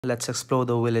Let's explore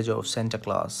the village of Santa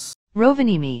Claus.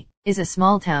 Rovaniemi is a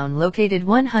small town located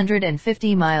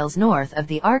 150 miles north of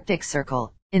the Arctic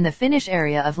Circle, in the Finnish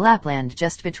area of Lapland,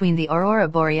 just between the aurora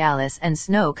borealis and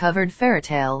snow-covered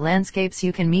fairytale landscapes.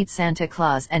 You can meet Santa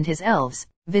Claus and his elves,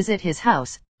 visit his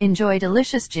house, enjoy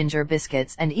delicious ginger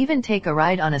biscuits, and even take a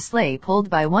ride on a sleigh pulled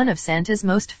by one of Santa's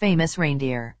most famous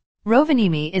reindeer.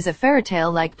 Rovaniemi is a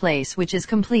fairytale-like place which is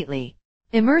completely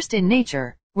immersed in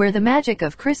nature, where the magic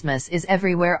of Christmas is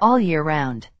everywhere all year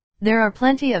round. There are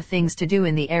plenty of things to do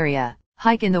in the area: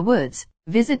 hike in the woods,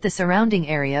 visit the surrounding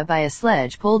area by a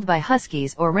sledge pulled by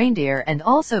huskies or reindeer, and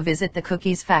also visit the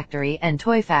cookies factory and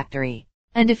toy factory.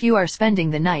 And if you are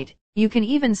spending the night, you can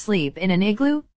even sleep in an igloo.